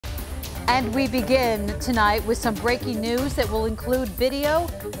And we begin tonight with some breaking news that will include video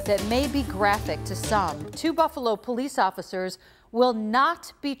that may be graphic to some. 2 Buffalo police officers will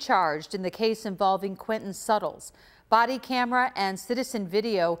not be charged in the case involving Quentin Suttles. Body camera and citizen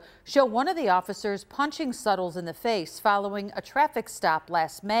video show one of the officers punching Suttles in the face following a traffic stop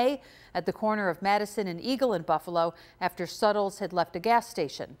last May at the corner of Madison and Eagle in Buffalo after Suttles had left a gas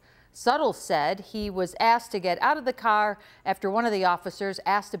station. Suttles said he was asked to get out of the car after one of the officers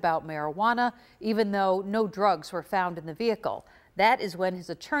asked about marijuana, even though no drugs were found in the vehicle. That is when his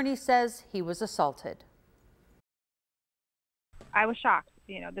attorney says he was assaulted. I was shocked.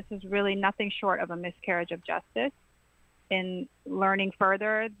 This is really nothing short of a miscarriage of justice. In learning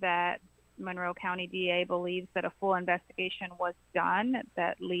further that Monroe County DA believes that a full investigation was done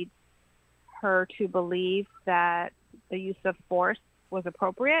that leads her to believe that the use of force was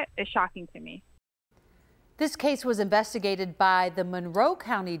appropriate is shocking to me. This case was investigated by the Monroe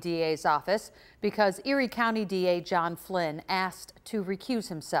County DA's office because Erie County DA John Flynn asked to recuse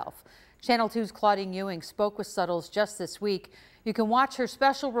himself. Channel 2's Claudine Ewing spoke with Suttles just this week. You can watch her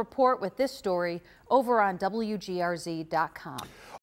special report with this story over on WGRZ.com.